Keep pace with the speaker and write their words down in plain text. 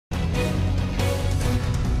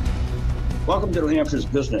Welcome to New Hampshire's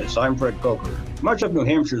Business. I'm Fred Coker. Much of New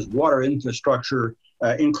Hampshire's water infrastructure,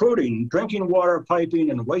 including drinking water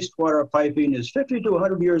piping and wastewater piping, is 50 to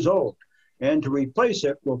 100 years old, and to replace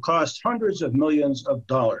it will cost hundreds of millions of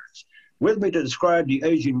dollars. With me to describe the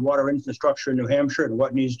aging water infrastructure in New Hampshire and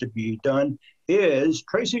what needs to be done is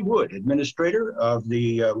Tracy Wood, Administrator of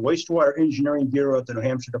the Wastewater Engineering Bureau at the New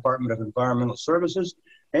Hampshire Department of Environmental Services,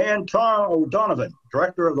 and Tom O'Donovan,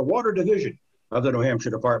 Director of the Water Division of the New Hampshire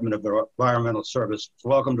Department of Environmental Services.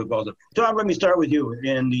 Welcome to both of you. Tom, let me start with you.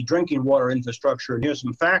 In the drinking water infrastructure, and here's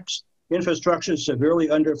some facts. Infrastructure is severely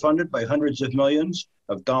underfunded by hundreds of millions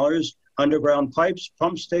of dollars. Underground pipes,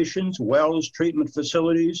 pump stations, wells, treatment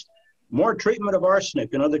facilities. More treatment of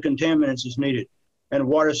arsenic and other contaminants is needed, and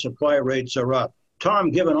water supply rates are up.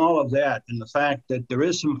 Tom, given all of that and the fact that there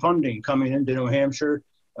is some funding coming into New Hampshire,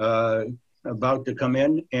 about to come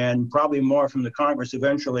in, and probably more from the Congress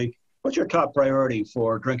eventually, what's your top priority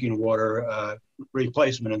for drinking water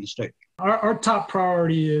replacement in the state? Our top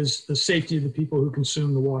priority is the safety of the people who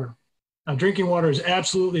consume the water. Drinking water is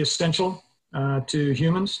absolutely essential to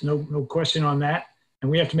humans, no question on that. And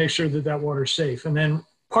we have to make sure that that water is safe. And then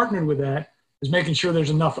partnered with that is making sure there's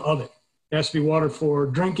enough of it. It has to be water for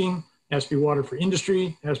drinking, it has to be water for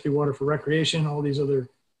industry, it has to be water for recreation, all these other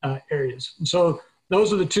areas. And so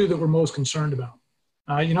those are the two that we're most concerned about.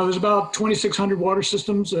 There's about 2,600 water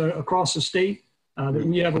systems across the state that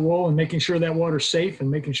we have a role in making sure that water's safe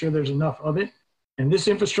and making sure there's enough of it. And this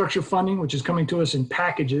infrastructure funding, which is coming to us in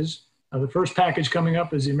packages, the first package coming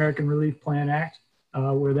up is the American Relief Plan Act,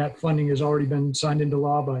 where that funding has already been signed into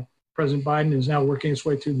law by President Biden and is now working its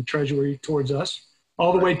way through the Treasury towards us,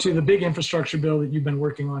 all the way to the big infrastructure bill that you've been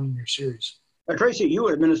working on in your series. Tracy, you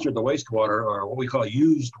administer the wastewater, or what we call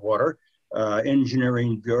used water,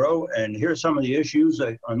 Engineering Bureau, and here's some of the issues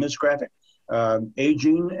on this graphic.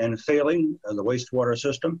 Aging and failing of the wastewater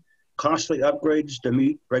system. Costly upgrades to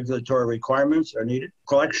meet regulatory requirements are needed.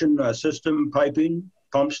 Collection system piping,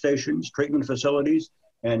 pump stations, treatment facilities,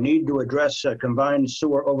 and need to address combined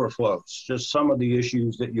sewer overflows. Just some of the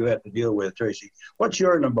issues that you have to deal with, Tracy. What's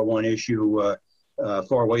your number one issue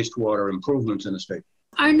for wastewater improvements in the state?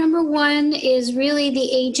 Our number one is really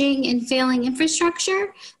the aging and failing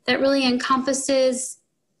infrastructure that really encompasses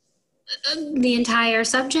the entire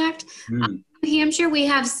subject. In New Hampshire, we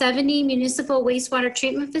have 70 municipal wastewater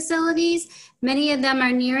treatment facilities. Many of them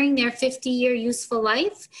are nearing their 50-year useful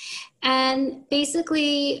life. And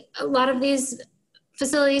basically, a lot of these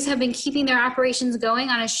facilities have been keeping their operations going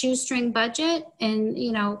on a shoestring budget and,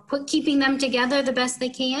 keeping them together the best they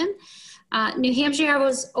can. New Hampshire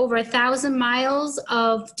has over 1,000 miles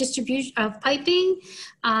of distribution of piping.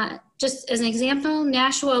 Just as an example,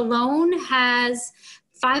 Nashua alone has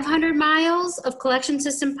 500 miles of collection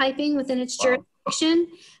system piping within its jurisdiction,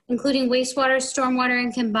 including wastewater, stormwater,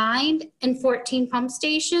 and combined, and 14 pump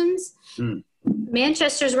stations.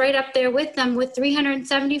 Manchester's right up there with them with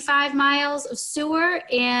 375 miles of sewer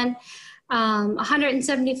and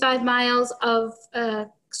 175 miles of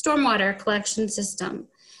stormwater collection system.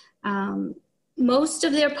 Most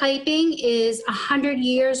of their piping is 100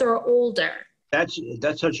 years or older. That's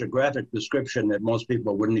such a graphic description that most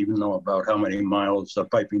people wouldn't even know about how many miles of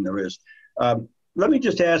piping there is. Let me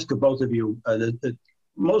just ask both of you, the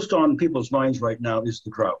most on people's minds right now is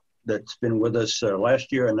the drought that's been with us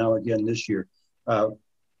last year and now again this year.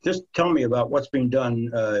 Just tell me about what's being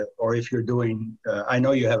done, or if you're doing, I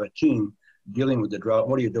know you have a team dealing with the drought.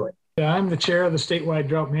 What are you doing? Yeah, I'm the chair of the statewide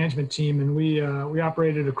drought management team, and we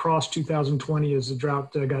operated across 2020 as the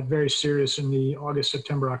drought got very serious in the August,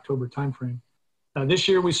 September, October timeframe. This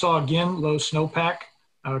year we saw again low snowpack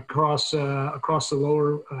across the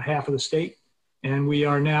lower half of the state, and we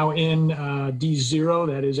are now in D0,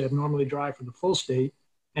 that is abnormally dry for the full state,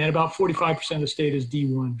 and about 45% of the state is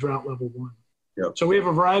D1, drought level 1. Yep. So we have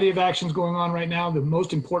a variety of actions going on right now, the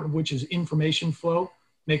most important of which is information flow,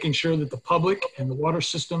 making sure that the public and the water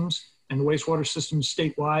systems and the wastewater systems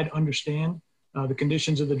statewide understand the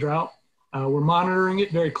conditions of the drought. We're monitoring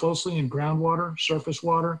it very closely in groundwater, surface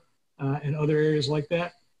water, and other areas like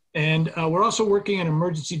that. And we're also working an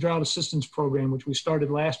emergency drought assistance program, which we started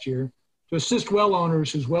last year, to assist well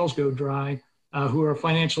owners whose wells go dry, who are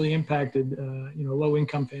financially impacted,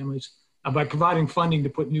 low-income families, by providing funding to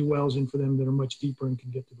put new wells in for them that are much deeper and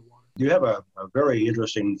can get to the water. You have a very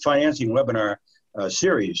interesting financing webinar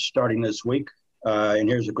series starting this week. And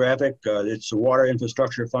here's a graphic. It's water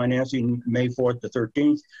infrastructure financing, May 4th to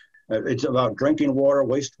 13th. It's about drinking water,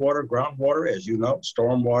 wastewater, groundwater, as you know,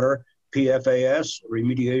 stormwater, PFAS,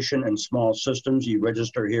 remediation, and small systems. You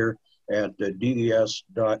register here at des.nh.gov.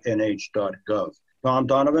 Tom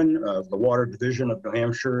Donovan of the Water Division of New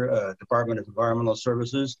Hampshire Department of Environmental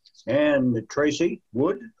Services, and Tracy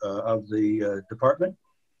Wood of the department.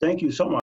 Thank you so much.